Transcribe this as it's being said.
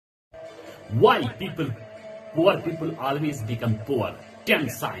Why poor people always become poor? 10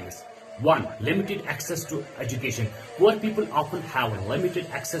 signs. 1. Limited access to education. Poor people often have limited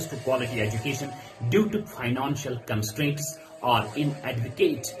access to quality education due to financial constraints or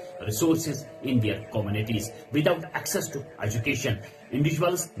inadequate resources in their communities. Without access to education,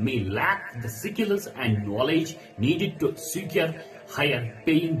 individuals may lack the skills and knowledge needed to secure higher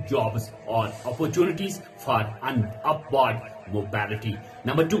paying jobs or opportunities for upward mobility.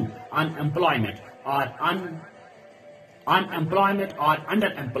 Number 2. Unemployment or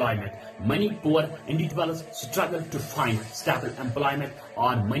underemployment. Many poor individuals struggle to find stable employment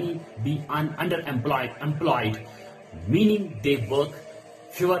or many be underemployed, meaning they work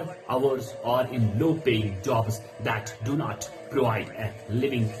fewer hours or in low-paying jobs that do not provide a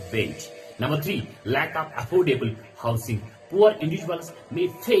living wage. Number 3. Lack of affordable housing. Poor individuals may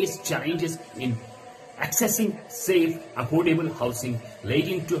face challenges in accessing safe, affordable housing,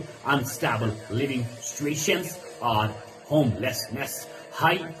 leading to unstable living situations or homelessness.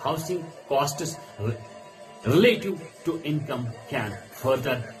 High housing costs relative to income can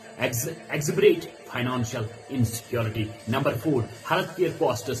further exacerbate financial insecurity. Number 4. Healthcare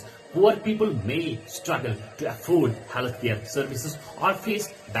costs. Poor people may struggle to afford healthcare services or face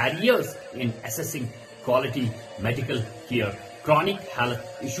barriers in accessing quality medical care. Chronic health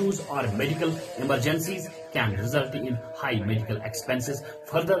issues or medical emergencies can result in high medical expenses,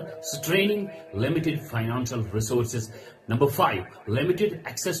 further straining limited financial resources. Number 5. Limited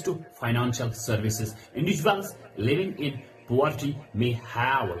access to financial services. Individuals living in poverty may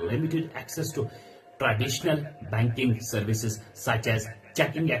have limited access to traditional banking services such as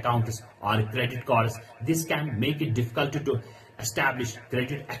checking accounts or credit cards. This can make it difficult to establish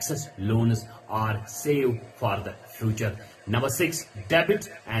credit access loans or save for the future. Number 6. Debt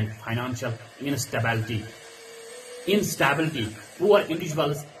and financial instability. Poor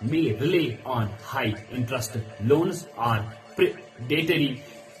individuals may rely on high interest loans or predatory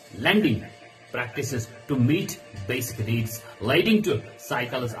lending practices to meet basic needs, leading to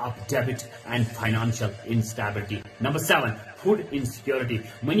cycles of debt and financial instability. Number 7. Food insecurity.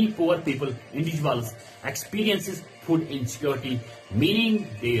 Many poor individuals experiences food insecurity, meaning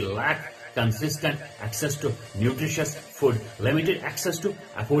they lack consistent access to nutritious food. Limited access to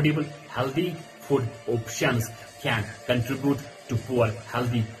affordable, healthy food options can contribute to poor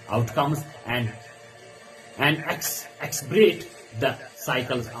healthy outcomes and exacerbate the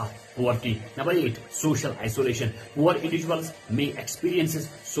cycles of poverty. Number 8. Social isolation. Poor individuals may experience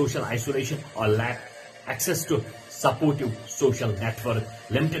social isolation or lack access to supportive social network.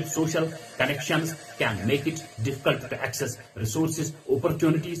 Limited social connections can make it difficult to access resources,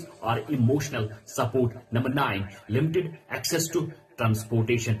 opportunities, or emotional support. Number 9. Limited access to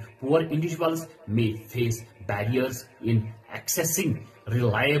transportation. Poor individuals may face barriers in accessing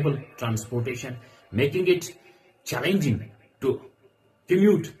reliable transportation, making it challenging to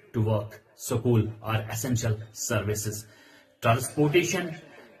commute to work, school, or essential services. Transportation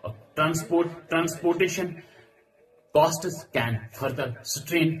costs can further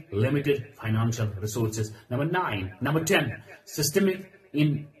strain limited financial resources. Number 10. Systemic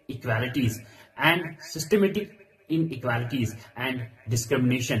inequalities and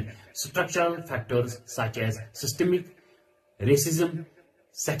discrimination. Structural factors such as systemic racism,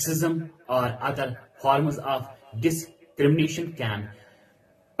 sexism, or other forms of discrimination can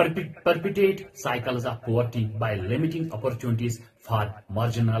perpetuate cycles of poverty by limiting opportunities for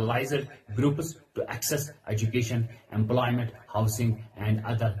marginalized groups to access education, employment, housing, and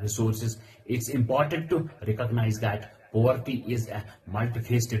other resources. It's important to recognize that poverty is a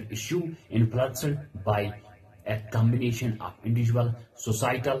multifaceted issue influenced by a combination of individual,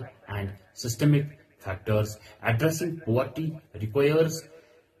 societal, and systemic factors. Addressing poverty requires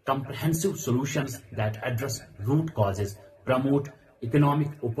comprehensive solutions that address root causes, promote economic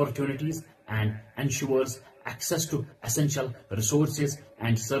opportunities, and ensures access to essential resources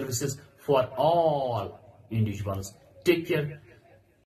and services for all individuals. Take care.